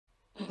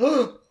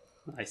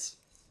Nice.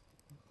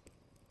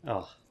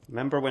 Oh,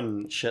 remember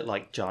when shit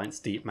like Giants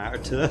Deep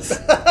mattered to us?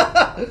 Do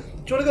you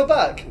want to go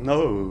back?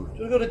 No. Do you want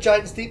to go to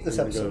Giants Deep this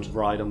episode? Go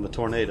ride on the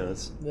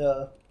tornadoes.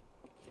 Yeah.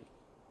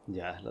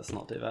 Yeah, let's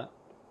not do that.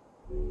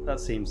 That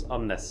seems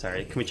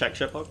unnecessary. Can we check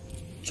shiplog?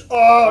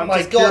 Oh I'm my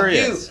just god,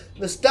 curious.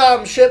 you! This damn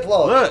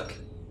shiplog! Look!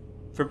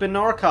 Forbidden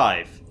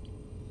Archive.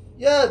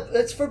 Yeah,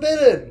 it's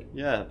forbidden!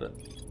 Yeah, but...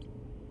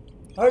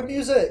 Our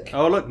music!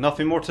 Oh look,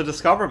 nothing more to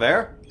discover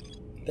there.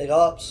 Big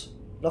ups.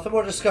 Nothing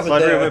more discovered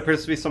Slider there.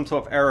 appears to be some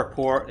sort of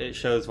airport. It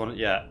shows one,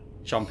 yeah,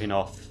 jumping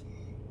off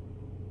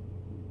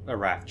a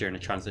raft during a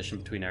transition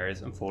between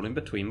areas and falling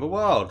between the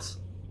worlds.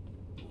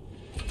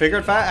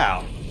 Figured that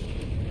out.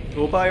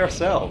 All by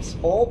ourselves.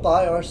 All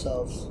by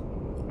ourselves.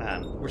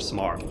 Man, we're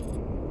smart.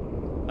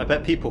 I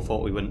bet people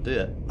thought we wouldn't do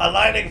it.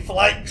 Aligning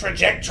flight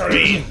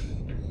trajectory!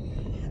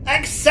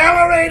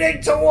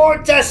 Accelerating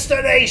toward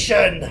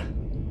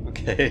destination!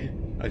 Okay,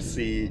 I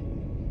see.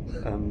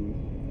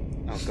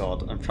 Oh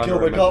god, I'm trying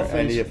Gilbert to remember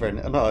Gottfried. any of her.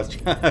 No, I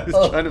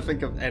was trying to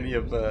think of any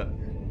of the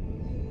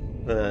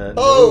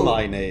Oh!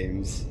 my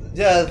names.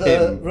 Yeah,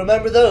 Him.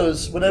 remember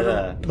those? Whenever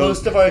Yeah.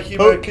 most of our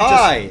humor could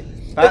Pie!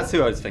 just... That's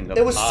who I was thinking of.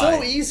 It was Pie.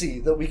 so easy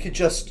that we could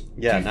just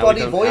do now we funny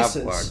don't voices.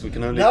 have words. We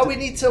can only Now do- we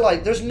need to,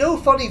 like, there's no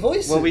funny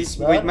voices, Well, we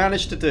man.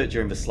 managed to do it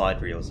during the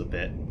slide reels a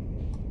bit.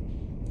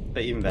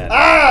 But even then,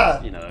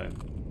 Ah! you know,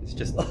 it's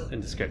just in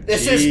the script.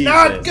 This is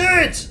not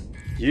Jesus.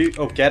 good!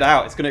 Oh, get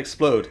out. It's going to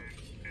explode.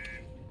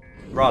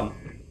 Run.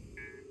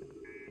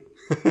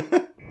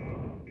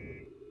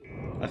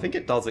 I think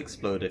it does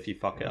explode if you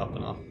fuck it up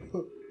enough.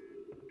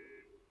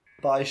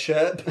 Bye,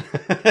 ship.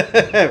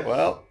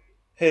 Well.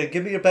 Here,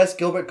 give me your best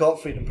Gilbert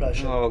Gottfried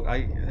impression. Oh,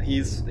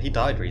 he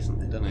died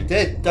recently, didn't he? He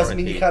did. Doesn't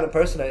mean you can't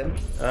impersonate him.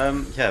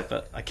 Yeah,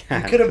 but I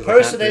can't. You could 'cause I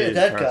impersonate can't do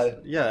a dead his guy.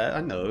 Yeah,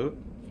 I know.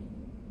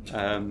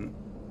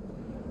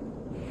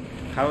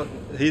 How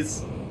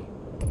he's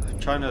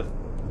trying to.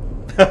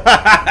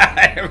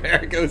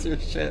 There goes your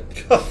ship.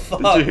 Oh,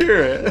 fuck. Did you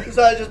hear it? Is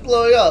that just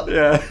blowing up?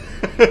 Yeah.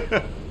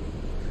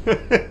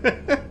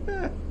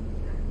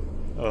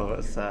 Oh,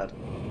 that's sad.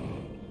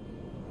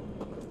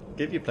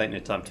 Give you plenty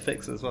of time to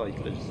fix it as well. You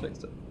could have just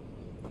fixed it.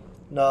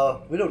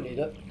 No, we don't need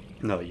it.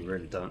 No, you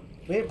really don't.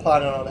 We ain't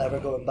planning on ever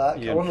going back.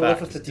 You I in want to live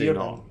fact with the do deer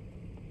not. man.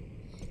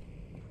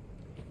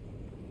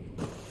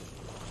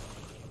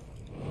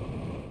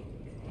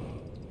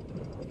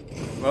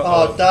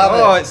 Oh, damn it.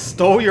 Oh, it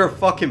stole your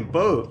fucking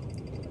boat.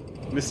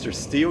 Mr.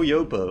 Steal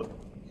your boat.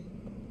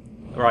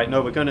 Alright,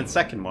 no, we're going in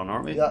second one,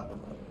 aren't we? Yeah.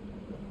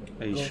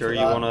 Are you Going sure for you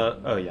that.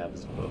 want to... Oh yeah,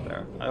 there's a boat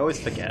there. I always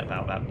forget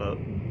about that boat.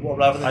 Well,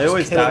 rather than I just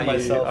always killing doubt you.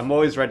 myself. I'm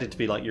always ready to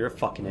be like, you're a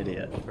fucking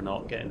idiot for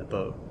not getting the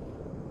boat.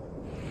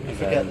 I And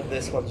forget then that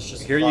this one's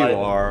just here vibing. you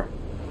are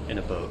in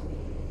a boat.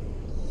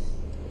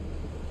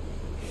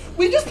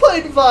 We just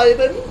played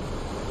vibing!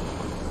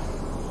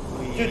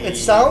 Dude, it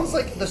sounds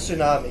like the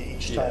tsunami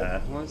each time.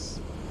 Yeah, well, it's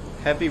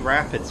heavy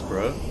rapids,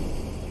 bro.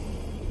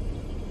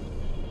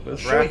 Those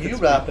Sure, you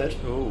rapid.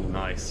 Oh,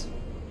 nice.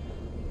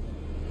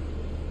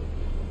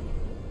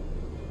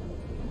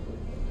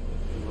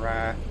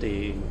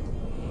 Rafting.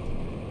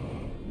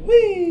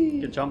 Whee!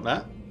 Good jump,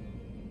 that.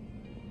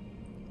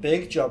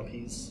 Big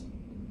jumpies.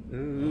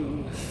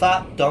 Ooh.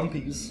 Fat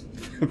dumpies.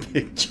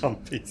 Big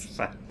jumpies,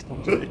 fat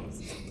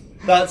dumpies.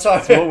 That's our...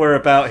 That's what we're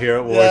about here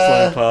at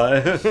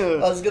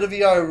WalrusLimePie. That's gonna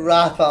be our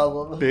rap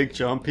album. Big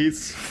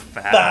jumpies,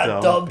 fat, Fat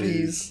dumpies.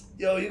 dumpies.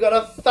 Yo, you got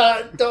a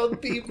fat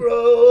dumpy,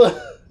 bro.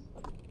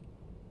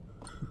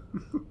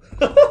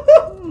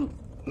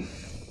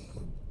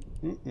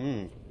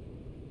 Mm-mm.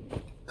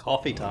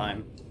 Coffee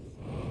time.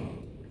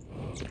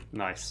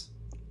 Nice.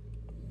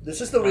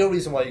 This is the real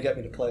reason why you get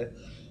me to play.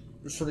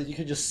 So that you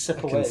can just sip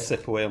I away. can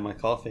sip away on my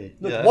coffee.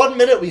 Look, Yeah. 1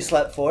 minute we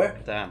slept for.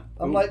 Damn.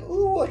 I'm Ooh. like,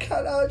 ooh, I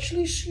can't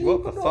actually sleep.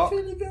 What the I'm not fuck?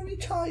 feeling very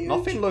tired.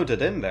 Nothing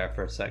loaded in there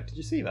for a sec. Did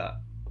you see that?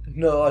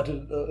 No, I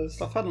didn't notice.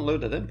 Stuff hadn't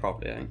loaded in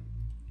properly. Eh?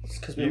 It's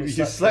 'cause You, only you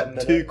for a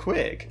slept too minute.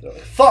 quick.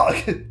 Fuck!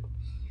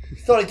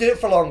 Thought I'd do it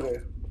for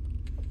longer.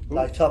 Ooh.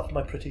 Light up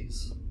my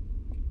pretties.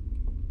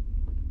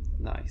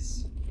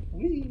 Nice.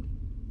 Wee.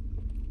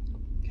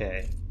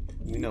 Okay.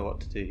 We know what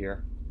to do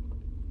here.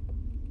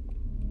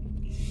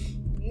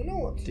 You know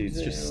what to Dude's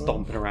do. just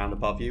stomping around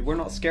above you. We're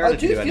not scared I of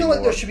do you feel anymore,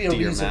 like there should be a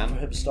dear reason man. for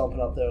him stomping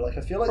up there. Like,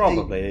 I feel like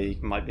Probably.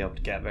 He might be able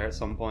to get there at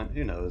some point.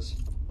 Who knows?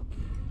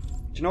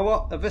 Do you know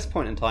what? At this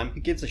point in time, who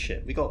gives a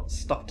shit? We got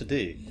stuff to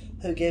do.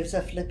 Who gives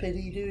a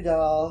flippity doo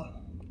dah?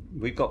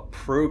 We've got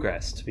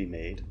progress to be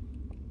made.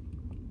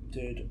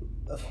 Dude,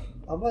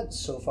 I went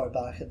so far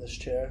back in this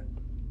chair.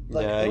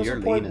 Like, Yeah, there was you're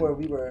a point leaning. where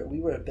we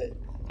were a bit.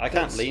 I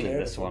can't lean in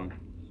scared this of one. him.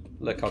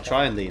 Look, I'll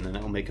try and lean and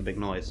it'll make a big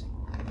noise.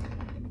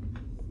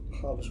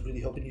 I was really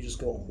hoping you just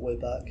go all the way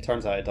back.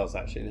 Turns out it does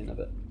actually lean a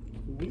bit.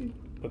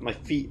 But my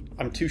feet,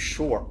 I'm too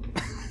short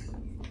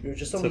You're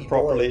just a to wee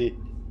properly boy.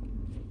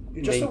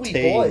 You're just a wee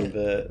maintain boy.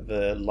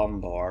 the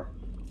lumbar.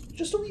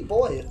 Just a wee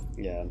boy.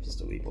 Yeah, I'm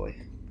just a wee boy.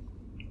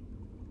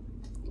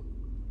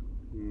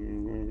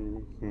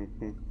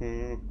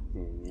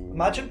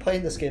 Imagine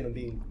playing this game and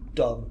being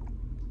dumb.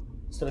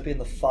 Instead of being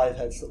the 5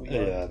 heads that we got.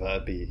 Yeah,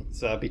 that'd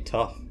be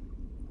tough.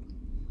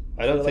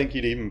 I don't think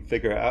you'd even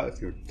figure it out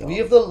if you're dumb. We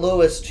have the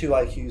lowest 2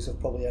 IQs of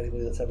probably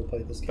anybody that's ever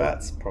played this game.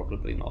 That's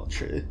probably not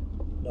true.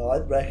 No, I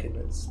reckon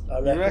it's. I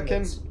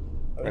reckon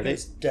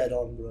it's dead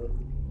on, bro.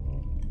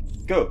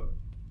 Go.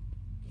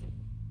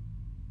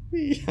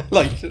 I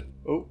liked it.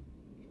 Oh.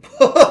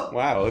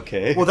 Wow,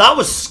 okay. Well, that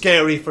was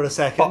scary for a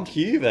second. Fuck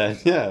you then.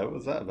 Yeah, what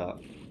was that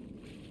about?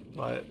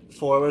 Right,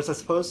 forwards, I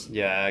suppose.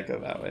 Yeah, go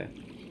that way.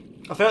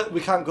 I feel like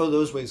we can't go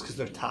those ways because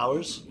they're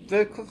towers.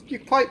 You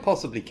quite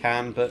possibly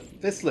can,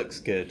 but this looks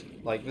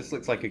good. Like, this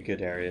looks like a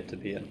good area to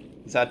be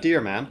in. Is that a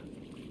deer, man?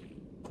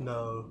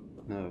 No.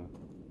 No.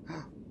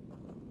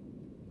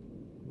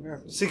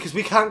 Where? See, because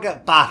we can't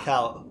get back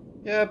out.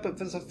 Yeah, but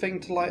there's a thing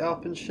to light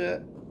up and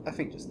shit. I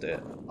think just do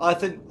it. I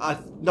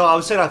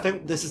was saying I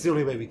think this is the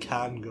only way we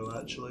can go,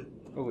 actually.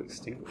 Oh,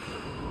 extinguish.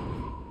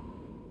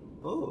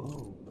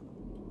 Oh.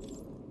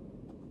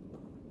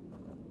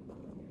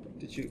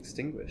 Did you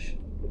extinguish?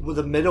 With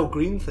the middle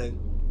green thing.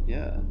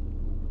 Yeah.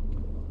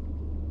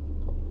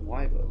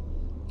 Why though?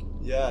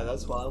 Yeah,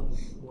 that's what I'm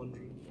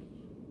wondering.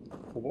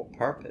 For what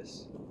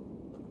purpose?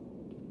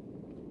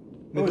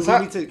 Maybe is we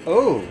that... need to...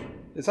 Oh!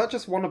 Is that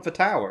just one of the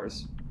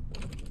towers?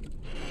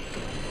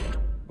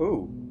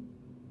 Oh.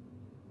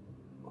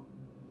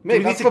 Mate,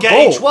 we need to the get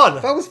vault. each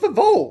one. That was the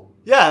vault!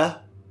 Yeah.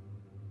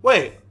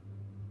 Wait.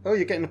 Oh,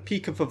 you're getting a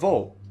peek of the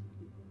vault.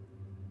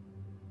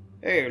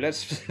 Hey,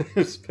 let's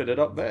put it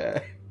up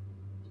there.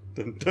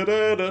 Dun, dun,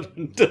 dun,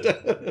 dun, dun,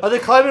 dun. Are they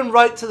climbing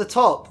right to the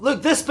top?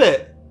 Look, this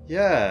bit!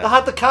 Yeah. They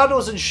had the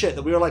candles and shit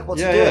that we were like,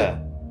 what's it doing? Yeah.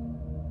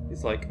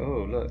 He's like,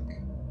 oh, look.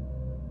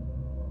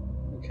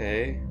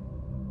 Okay.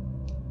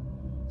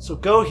 So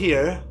go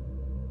here.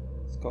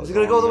 Is he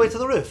going to go all the way to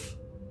the roof?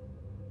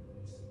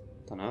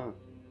 Dunno.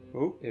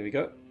 Oh, here we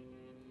go.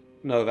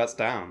 No, that's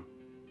down.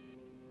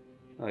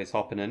 Oh, he's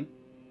hopping in.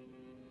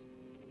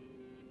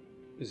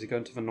 Is he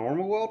going to the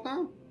normal world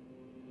now?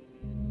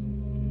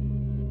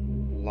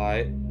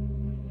 Light.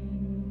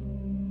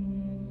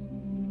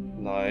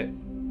 Light.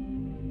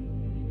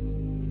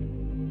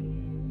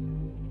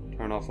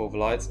 Turn off all the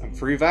lights and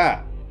through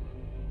that.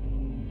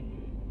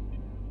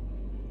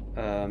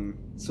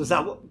 So is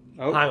that what...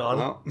 Oh, hang on.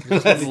 no.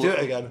 Let me do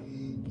it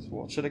again. Let's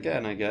watch it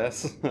again, I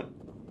guess.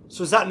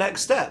 So is that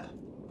next step?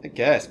 I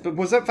guess. But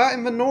was that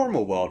in the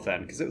normal world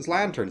then? Because it was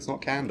lanterns,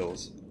 not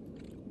candles.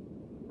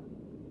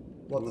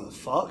 What the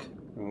fuck?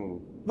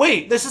 Oh.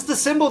 Wait, this is the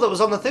symbol that was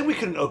on the thing we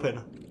couldn't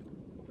open.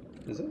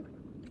 Is it?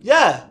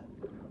 Yeah.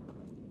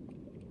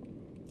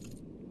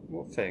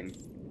 What thing?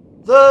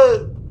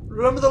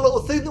 Remember the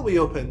little thing that we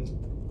opened?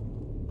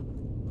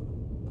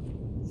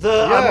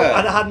 Yeah.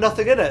 And it had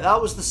nothing in it.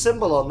 That was the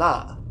symbol on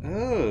that.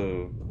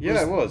 Oh.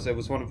 Yeah, it was. It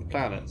was one of the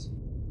planets.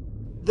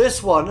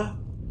 This one,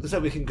 looks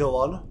like we can go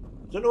on.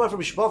 I don't know whether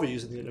we should bother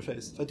using the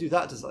interface. If I do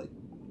that, does like...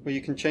 Well,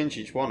 you can change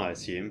each one, I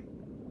assume.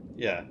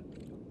 Yeah.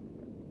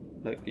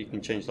 Look, you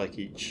can change like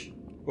each...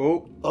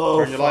 Oh,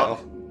 turn your light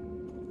off.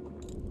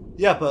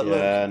 Yeah, but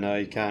yeah, look. no,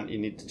 you can't. You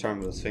need to turn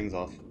those things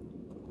off.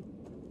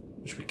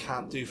 Which we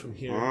can't do from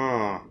here.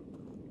 Ah.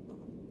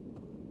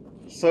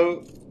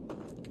 So...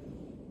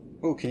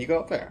 Oh, can you go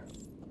up there?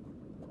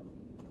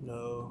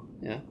 No.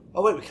 Yeah.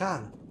 Oh wait, we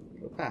can.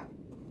 Go back.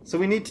 So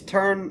we need to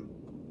turn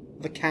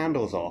the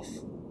candles off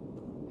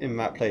in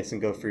that place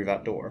and go through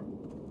that door.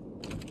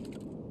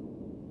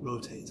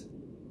 Rotate.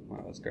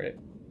 Wow, that's great.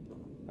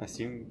 I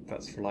assume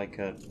that's for like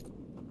a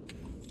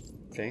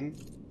thing?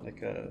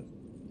 Like a...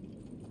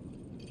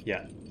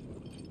 Yeah.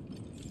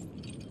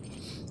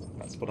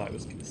 That's what I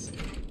was going to say.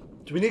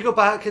 Do we need to go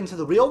back into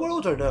the real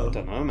world or no? I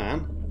don't know,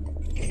 man.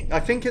 I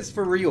think it's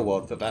for real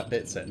world that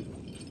bit's in.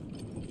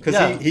 Because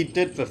Yeah. he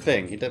did the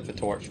thing, he did the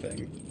torch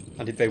thing.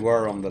 And they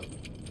were on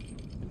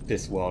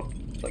this world,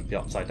 like the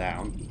upside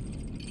down,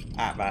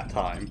 at that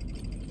time.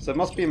 So it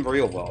must be in the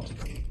real world.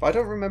 But I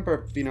don't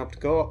remember being able to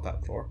go up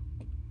that floor.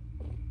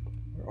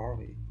 Where are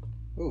we?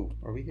 Oh,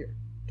 are we here?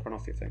 Turn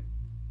off your thing.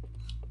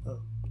 Oh.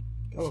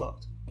 Get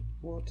fucked.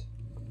 What?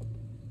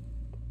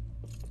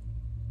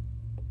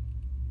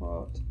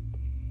 What?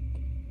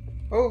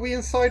 Oh, are we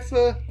inside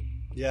the...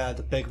 Yeah,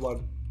 the big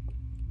one.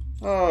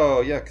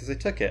 Oh, yeah, because they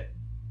took it.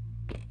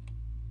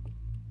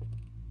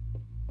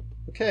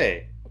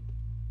 Okay.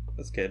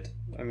 That's good.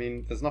 I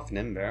mean, there's nothing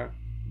in there.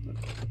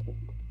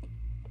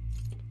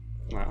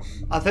 Wow.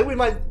 I think we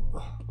might...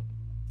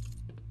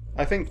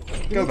 I think...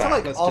 We Go need back. to,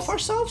 like, Let's off just...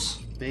 ourselves?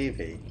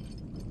 Maybe.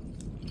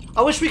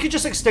 I wish we could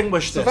just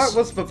extinguish So this. that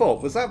was the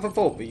vault. Was that the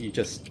vault that you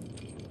just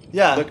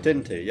Yeah. looked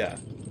into? Yeah.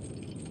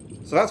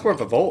 So that's where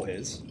the vault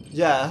is.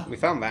 Yeah. We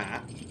found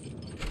that.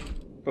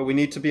 But we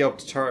need to be able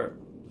to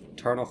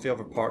turn off the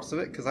other parts of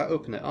it, because that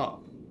opened it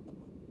up.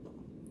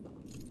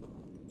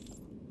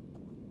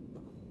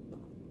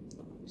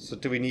 So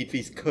do we need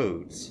these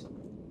codes?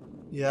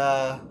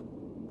 Yeah.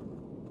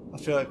 I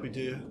feel like we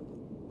do.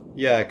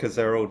 Yeah, because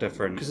they're all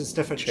different. Because it's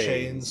different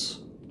chains.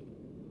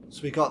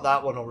 So we got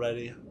that one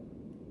already.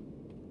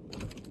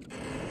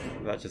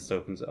 That just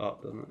opens it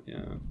up, doesn't it?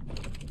 Yeah.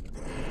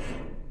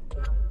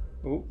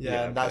 Ooh,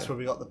 Yeah, and that's okay. where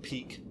we got the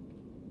peak.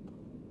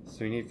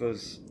 So we need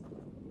those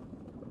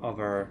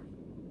other...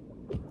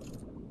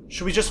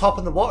 Should we just hop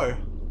in the water?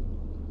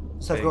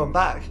 Instead of going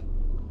back?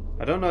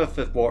 I don't know if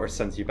the water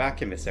sends you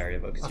back in this area,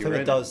 though, because I you're think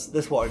in it does.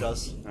 This water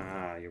does.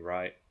 Ah, you're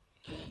right.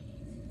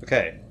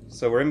 Okay,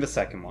 so we're in the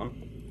second one.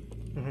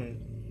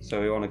 Mm-hmm. So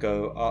we want to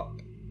go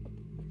up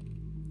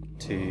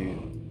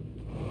to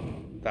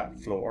that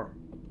floor.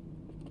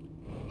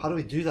 How do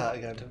we do that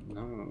again?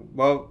 No.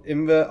 Well,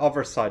 in the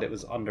other side, it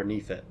was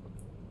underneath it,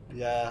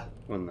 Yeah.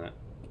 wasn't it?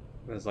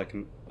 There's like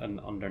an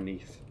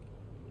underneath.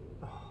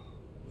 Oh,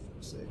 for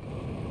fuck's sake.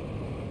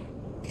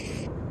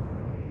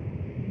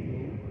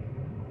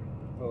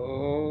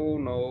 Oh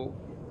no.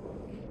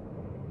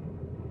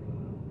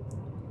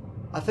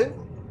 I think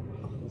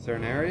Is there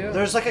an area?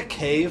 there's like a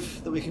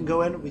cave that we can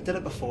go in. We did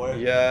it before.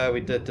 Yeah, we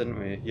did, didn't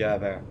we? Yeah,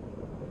 there.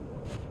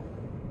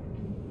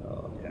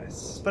 Oh,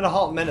 It's yes. been a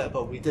hot minute,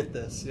 but we did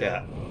this.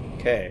 Yeah. Yeah.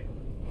 Okay.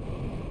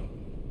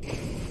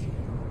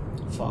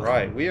 Fuck.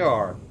 Right, we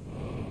are.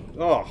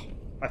 Oh,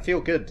 I feel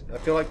good. I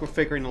feel like we're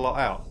figuring a lot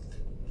out.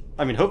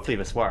 I mean, hopefully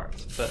this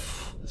works, but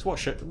it's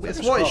what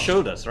it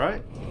showed us,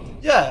 right?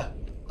 Yeah.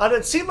 And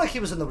it seemed like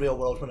he was in the real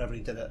world whenever he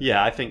did it.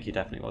 Yeah, I think he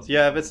definitely was.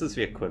 Yeah, this is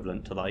the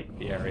equivalent to like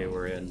the area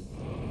we're in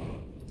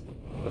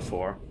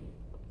before.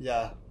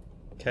 Yeah.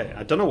 Okay,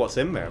 I don't know what's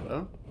in there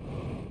though.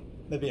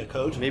 Maybe a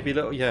code. Maybe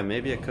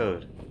maybe a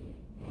code.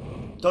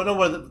 Don't know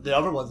where the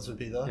other ones would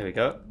be though. Here we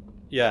go.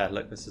 Yeah,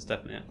 look, this is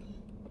definitely it.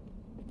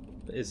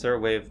 But is there a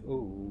way of?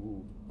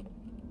 Ooh.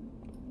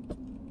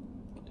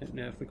 Don't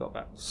know if we got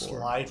that before.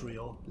 Slide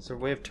reel. Is there a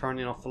way of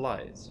turning off the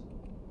lights?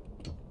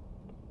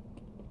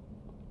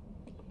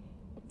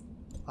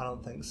 I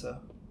don't think so.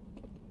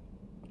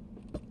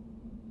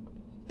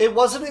 It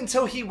wasn't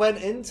until he went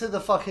into the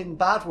fucking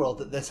bad world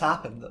that this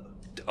happened.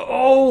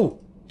 Oh!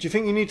 Do you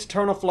think you need to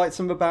turn off the lights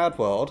in the bad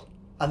world?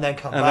 And then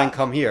come and back. then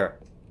come here?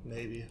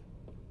 Maybe.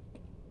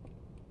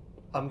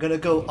 I'm gonna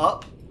go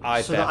up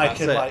so that I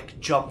can like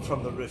jump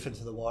from the roof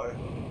into the water.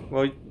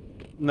 Well,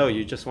 no,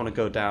 you just want to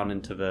go down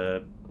into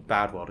the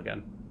bad world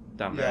again.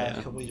 Down there,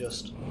 Yeah, can we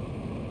just...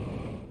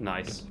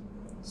 Nice.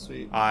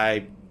 Sweet.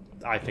 I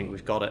think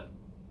we've got it.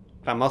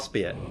 That must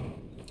be it.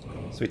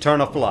 So we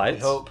turn off the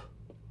lights. I hope.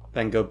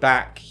 Then go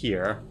back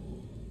here.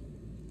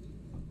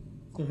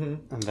 Mm-hmm.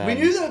 And then... We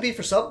knew that would be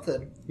for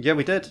something. Yeah,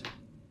 we did.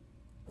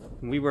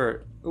 We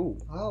were... Ooh.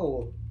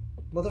 Ow.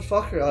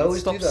 Motherfucker, I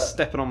always do Stop that.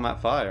 stepping on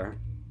that fire.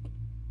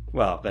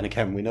 Well, then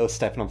again, we know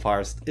stepping on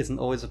fire isn't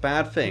always a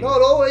bad thing.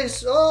 Not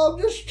always. Oh, I'm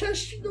just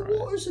testing the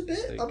waters a bit.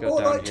 So I'm go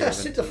more down like here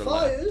testing then the to the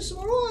left. fires.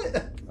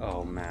 Alright.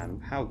 Oh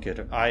man, how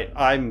good.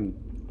 I'm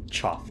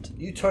chuffed.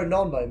 You turned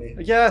on by me.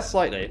 Yeah,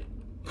 slightly.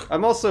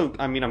 I'm also,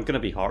 I'm going to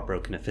be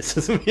heartbroken if this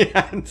isn't the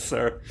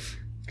answer.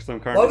 Because I'm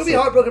currently... What I'm going to be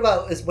heartbroken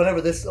about is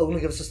whenever this only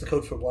gives us the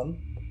code for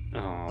one.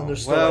 Oh, And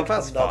there's still, well, like,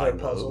 that's another fine.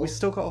 puzzle. We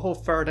still got a whole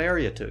third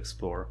area to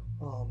explore.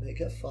 Oh, mate,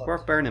 get fucked. It's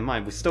worth bearing in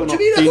mind. We still What not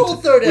do you mean been a whole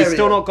third We area?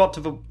 still not got to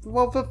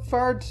the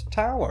third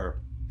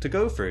tower to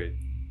go through.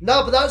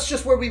 No, but that's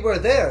just where we were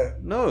there.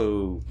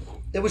 No,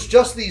 It was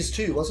just these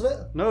two, wasn't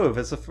it? no,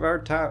 there's a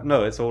third tower.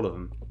 No, it's all of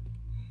them.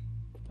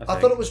 I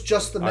thought it was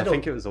just the middle. I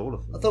think it was all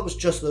of them. I thought it was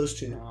just those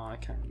two. Oh, I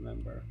can't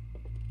remember.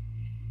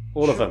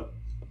 All of them.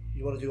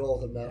 You want to do all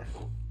of them now?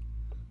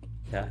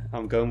 Yeah,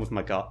 I'm going with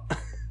my gut.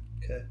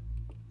 Okay.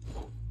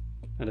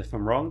 And if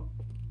I'm wrong,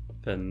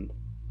 then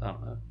I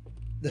don't know.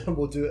 Then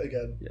we'll do it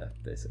again. Yeah,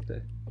 basically.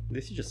 At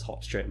least you just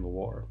hop straight in the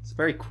water. It's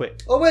very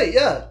quick. Oh, wait,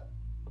 yeah.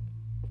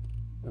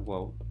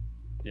 Well,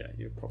 yeah,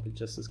 you're probably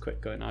just as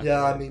quick going out.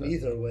 Yeah, I mean,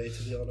 either way,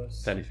 to be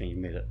honest. If anything, you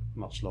made it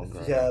much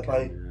longer. Yeah, I by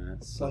reckon.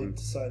 by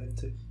deciding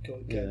to go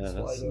against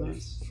what I'd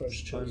already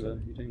first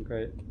chosen. You're doing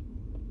great.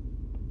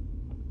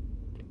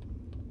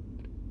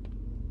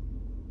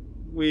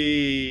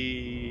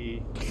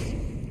 We...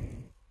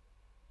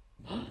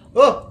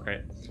 Oh!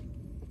 Great.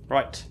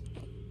 Right.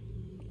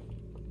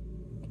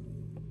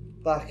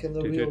 Back in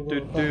the real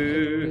world, back in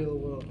the real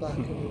world, back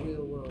in the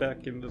real world.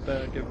 Back in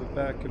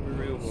the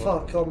real world.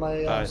 Fuck on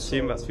my ass. I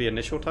assume that's the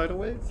initial tidal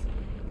wave?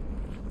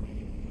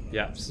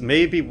 Yeah,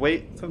 maybe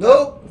wait for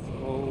Nope!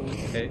 that.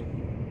 Okay.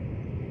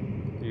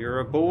 You're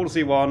a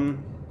ballsy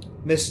one.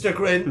 Mr.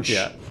 Grinch.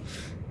 Yeah.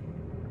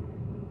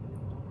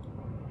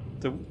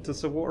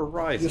 Does the water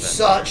rise You're then?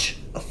 such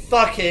a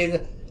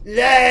fucking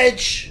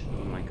ledge!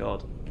 Oh my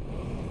god.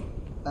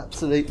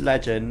 Absolute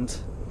legend.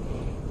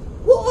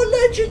 What a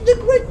legend the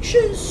Grinch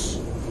is!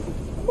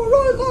 Am I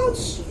right,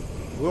 lads?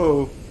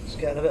 Whoa. It's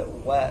getting a bit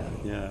wet.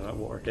 Yeah, that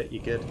water get you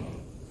good.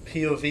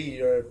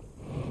 POV or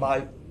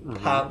my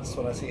pants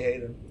when I see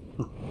Hayden.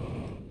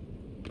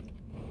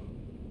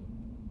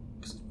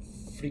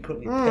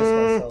 Frequently piss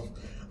myself.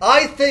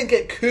 I think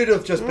it could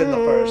have just been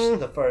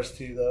the first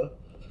two though.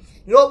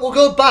 You know what? We'll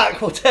go back.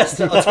 We'll test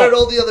it. I'll turn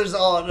all the others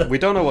on. We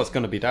don't know what's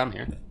going to be down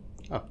here.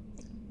 Oh,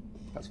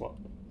 that's what.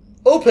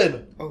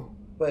 Open. Oh,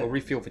 wait. We'll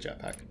refuel the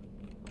jetpack.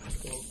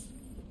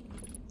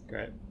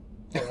 Great.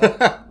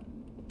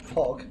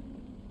 Hog.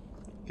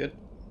 Good.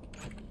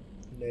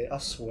 Mate, I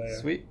swear.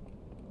 Sweet.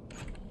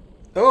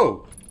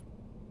 Oh!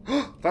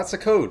 That's a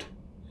code.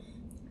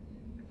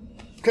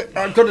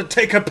 I'm gonna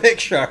take a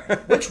picture.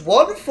 Which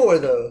one for,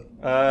 though?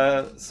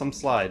 Some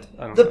slide.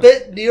 I don't The know.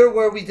 bit near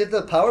where we did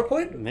the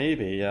PowerPoint?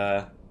 Maybe,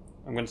 yeah.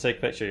 I'm gonna take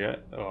a picture, yeah.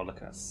 Oh, look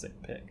at that sick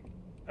pic.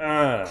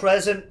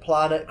 Crescent,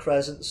 planet,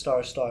 crescent,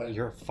 star, star.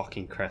 You're a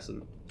fucking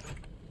crescent.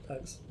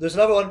 Thanks. There's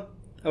another one.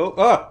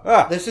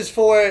 Oh, This is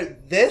for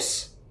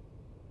this.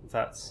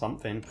 That's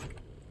something.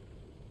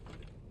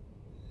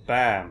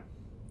 Bam.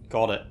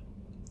 Got it.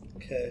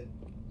 Okay.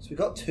 So we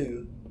got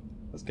 2.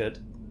 That's good.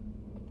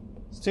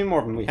 It's 2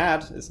 more than we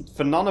had. It's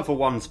for none of the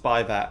ones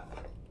by that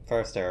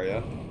first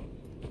area.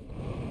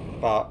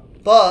 But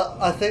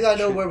I think I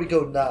know where we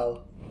go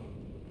now.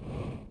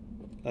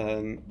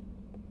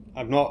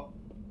 I've not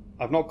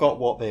got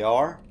what they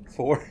are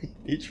for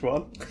each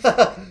one.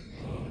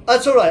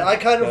 That's alright, I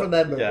kind of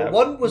remember. Yeah.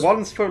 But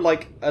one's for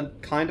like a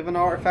kind of an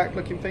artifact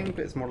looking thing, but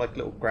it's more like a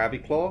little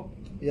grabby claw.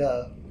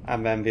 Yeah.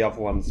 And then the other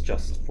one's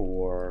just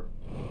for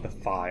the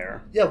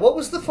fire. Yeah, what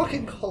was the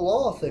fucking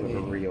claw thing? With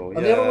a reel,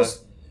 And the other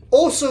was...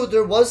 Also,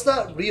 there was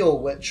that reel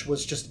which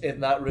was just in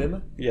that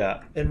room.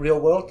 Yeah. In real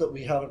world that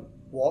we haven't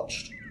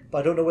watched. But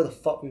I don't know where the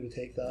fuck we would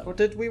take that. Or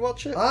did we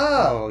watch it?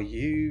 Ah! Oh,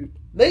 you...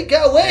 Mate,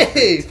 get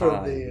away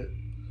from me!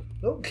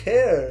 Don't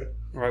care.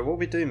 Right, what are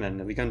we doing then?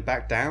 Are we going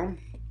back down?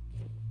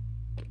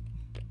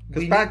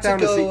 Because We back need to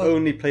down is the go-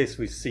 only place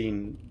we've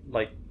seen,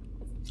 like...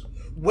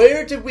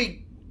 Where did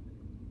we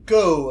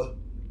go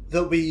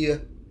that we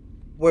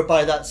were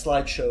by that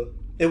slideshow?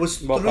 It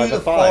was What, through by the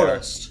the fire?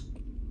 forest.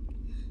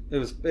 It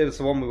was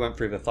the one we went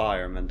through the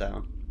fire and then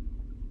down.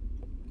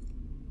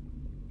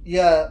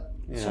 Yeah.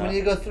 Yeah. So we need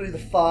to go through the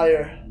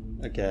fire.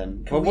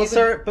 Again. Can Well, we was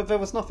even- there... But there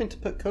was nothing to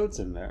put codes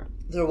in there.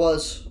 There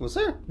was. Was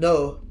there?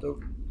 No.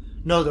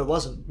 No, there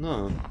wasn't.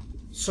 No.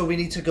 So we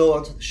need to go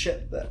onto the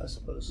ship bit, I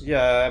suppose.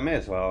 Yeah, I may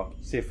as well.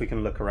 See if we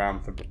can look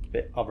around for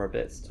other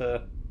bits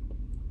to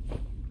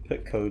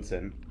put codes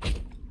in.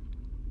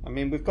 I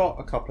mean, we've got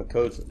a couple of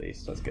codes at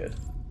least. That's good,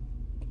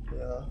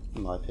 Yeah.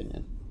 in my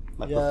opinion.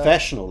 My Yeah.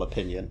 professional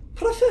opinion.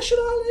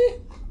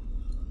 Professionally.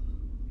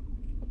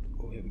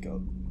 Oh, here we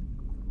go.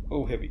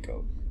 Oh, here we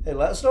go. Hey,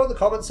 let us know in the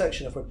comment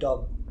section if we're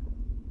dumb.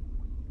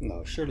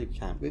 No, surely we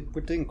can't.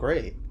 We're doing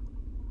great.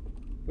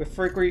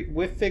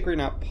 We're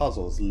figuring out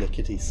puzzles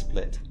lickety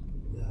split.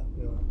 Yeah,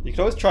 we are. You could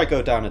always try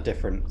go down a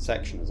different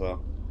section as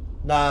well.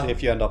 Nah. See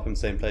if you end up in the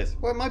same place.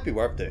 Well, it might be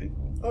worth doing.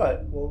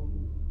 Alright, well,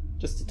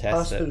 Just to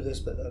pass test through it. this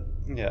bit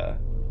then. Yeah.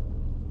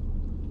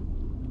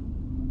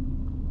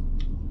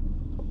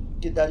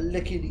 Get that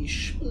lickety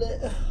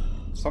split.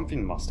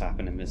 Something must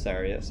happen in this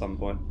area at some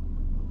point.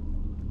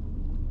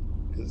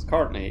 Because it's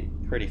currently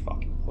pretty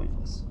fucking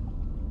pointless.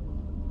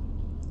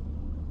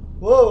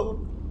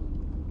 Whoa!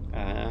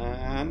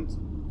 And...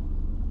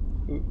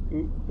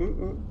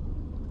 Ooh.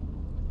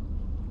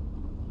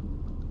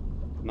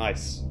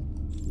 Nice.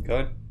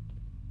 Going?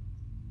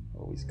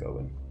 Always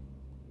going.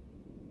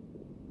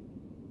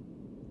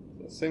 Is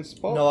that the same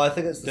spot? No, I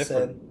think it's the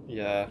Different. same.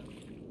 Yeah.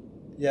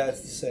 Yeah,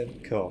 it's the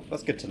same. Cool.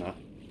 That's good to know.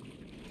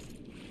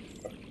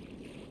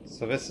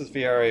 So this is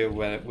the area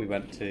where we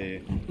went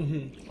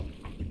to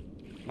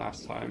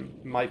last time.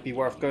 Might be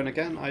worth going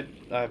again. I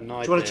have no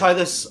idea. Do you want to try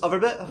this other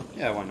bit?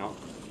 Yeah, why not?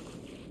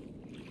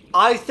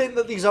 I think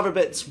that these other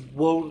bits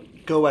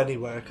won't go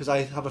anywhere because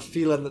I have a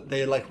feeling that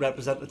they like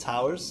represent the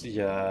towers.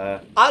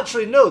 Yeah.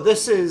 Actually, no.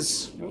 This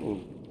is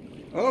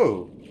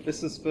Oh,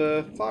 this is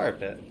the fire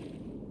bit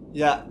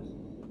yeah.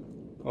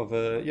 of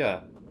a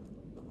yeah.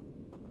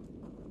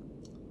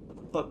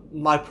 But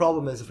my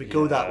problem is if we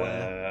go that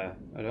way.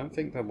 I don't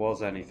think there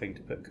was anything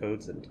to put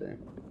codes into.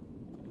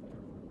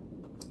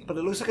 But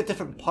it looks like a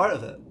different part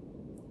of it.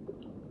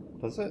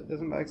 Does it?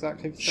 Isn't that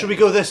exactly the same? Should we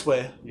go this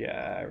way?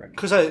 Yeah, I reckon.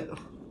 Because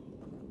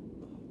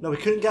no, we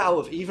couldn't get out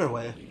of either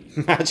way.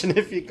 Imagine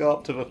if you go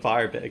up to the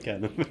fire bit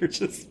again and they're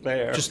just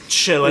there. Just and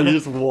chilling. you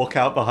just walk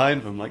out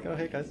behind them like, oh,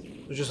 hey guys.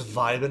 We're just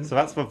vibing. So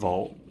that's the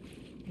vault.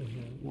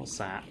 What's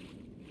that?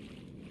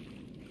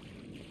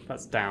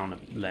 That's down a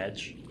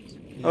ledge.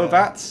 Yeah. Oh,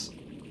 that's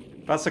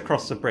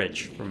across the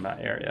bridge from that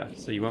area,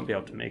 so you won't be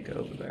able to make it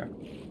over there.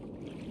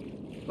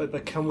 Wait,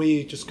 but can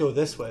we just go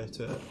this way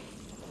to it?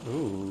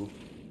 Ooh.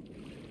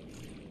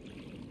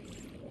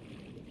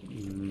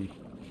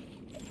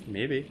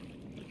 Maybe.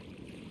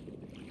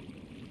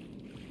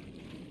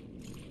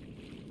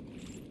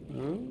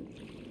 Oh?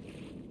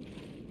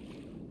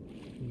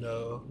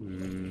 No.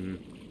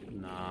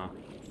 Nah.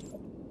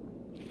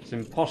 It's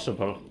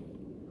impossible.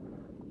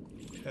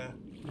 Okay.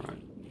 Right.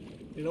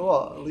 You know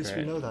what? At least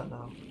Great. we know that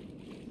now.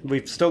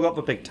 We've still got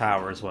the big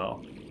tower as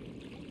well.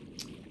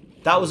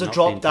 That was a Not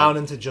drop being down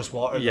done. into just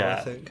water, though, Yeah.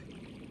 I think.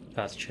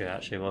 That's true,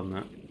 actually, wasn't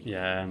it?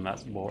 Yeah, and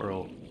that's water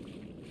will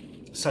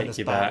Send take us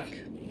you back. back.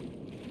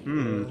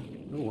 Ooh,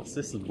 what's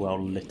this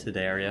well-littered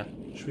area?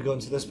 Should we go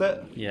into this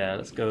bit? Yeah,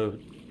 let's go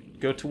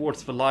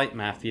towards the light,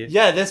 Matthew.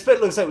 Yeah, this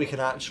bit looks like we can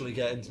actually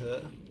get into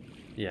it.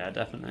 Yeah,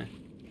 definitely.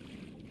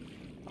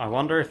 I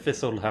wonder if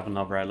this will have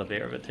another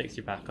elevator that takes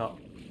you back up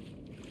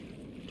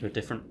to a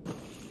different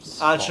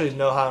spot. Actually,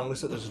 no, hang on.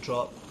 Looks like there's a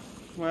drop.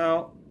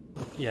 Well,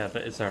 yeah,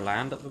 but is there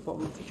land at the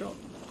bottom of the drop?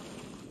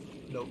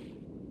 Nope.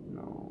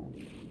 No.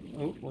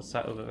 Oh, what's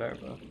that over there,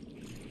 though?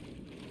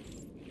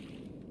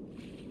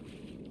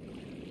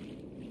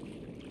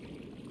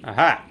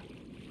 Aha!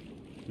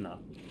 No.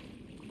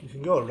 You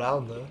can go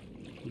around though.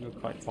 You go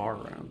quite far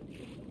around.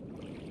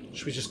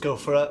 Should we just go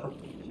for it?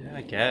 Yeah,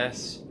 I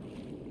guess.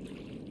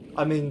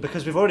 I mean,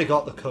 because we've already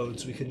got the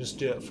codes, we can just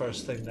do it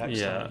first thing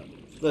next time.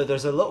 Look,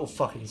 there's a little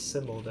fucking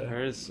symbol there.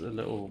 There is a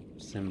little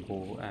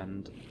symbol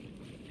and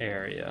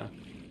area.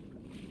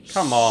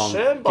 Come on,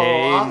 symbol?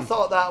 game. I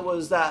thought that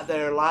was that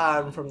there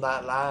line from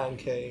that Lion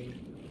King.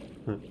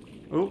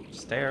 Ooh,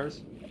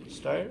 stairs.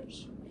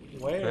 Stairs? There,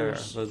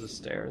 Where's? those are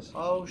stairs.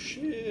 Oh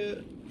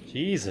shit.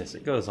 Jesus,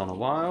 it goes on a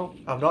while.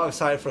 I'm not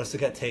excited for us to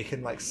get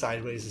taken like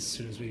sideways as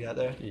soon as we get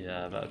there.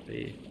 Yeah, that'd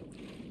be...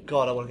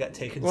 God, I want to get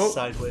taken Whoa.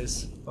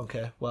 sideways.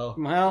 Okay, well.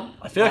 Well...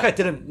 I feel like I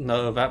didn't...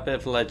 No, that bit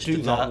of ledge do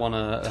did not that. want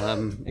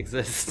to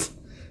exist.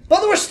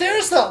 But there were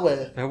stairs that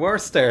way! There were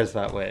stairs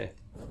that way.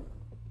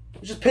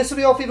 Which is pissing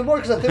me off even more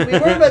because I think we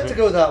were meant to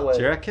go that way.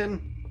 Do you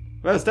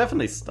reckon? Well, there's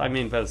definitely... I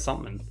mean, there's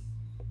something.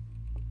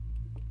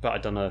 But I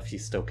don't know if you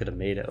still could have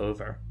made it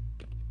over.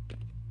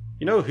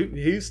 You know,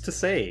 who's to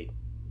say?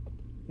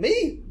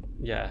 Me?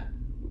 Yeah.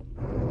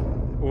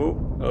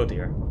 Oh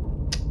dear.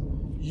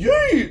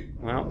 You!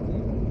 Well.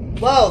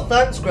 Wow,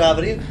 thanks,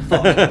 gravity.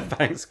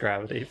 Thanks,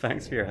 gravity.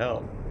 Thanks for your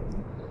help.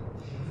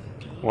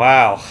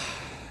 Wow.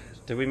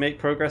 Did we make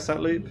progress that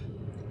loop?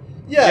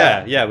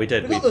 Yeah, we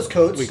did. We got those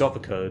codes. We got the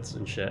codes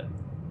and shit.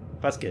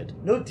 That's good.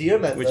 No deer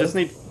meant We just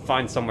need to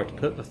find somewhere to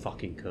put the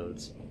fucking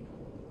codes.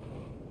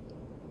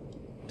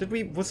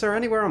 Was there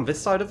anywhere on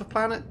this side of the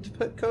planet to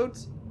put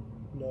codes?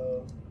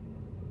 No.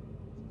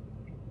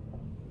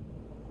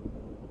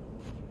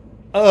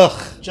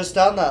 Ugh. Just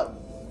down that...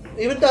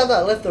 Even down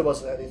that lift there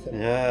wasn't anything.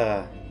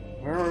 Yeah.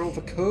 Where are all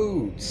the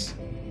codes?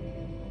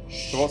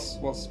 So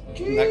what's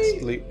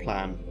next loop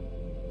plan?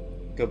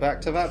 Go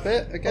back to that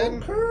bit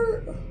again?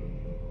 Kurt.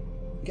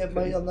 Get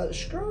me on that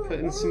skirt. Put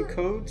in some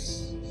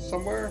codes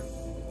somewhere?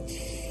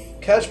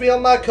 Catch me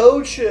on my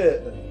code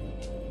shit.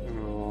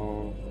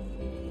 Oh.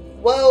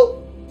 Well...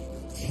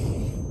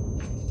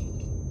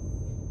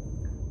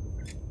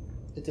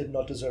 It did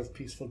not deserve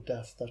peaceful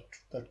death,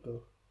 that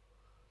go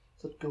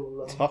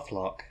around. Tough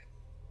luck.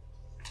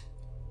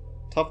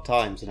 Tough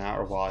times in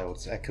Outer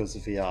Wilds, Echoes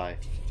of the Eye.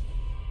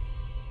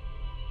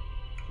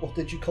 What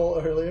did you call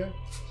it earlier?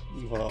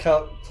 What?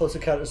 Close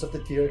Encounters of the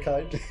Deer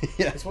Kind.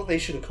 Yeah. That's what they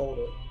should have called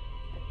it.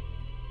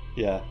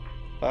 Yeah,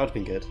 that would have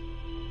been good.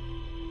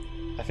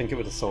 I think it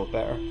would have sold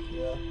better.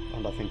 Yeah.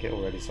 And I think it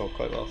already sold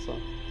quite well, so.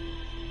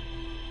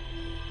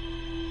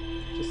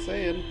 Just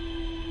saying.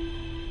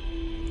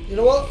 You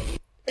know what?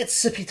 It's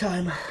sippy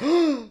time.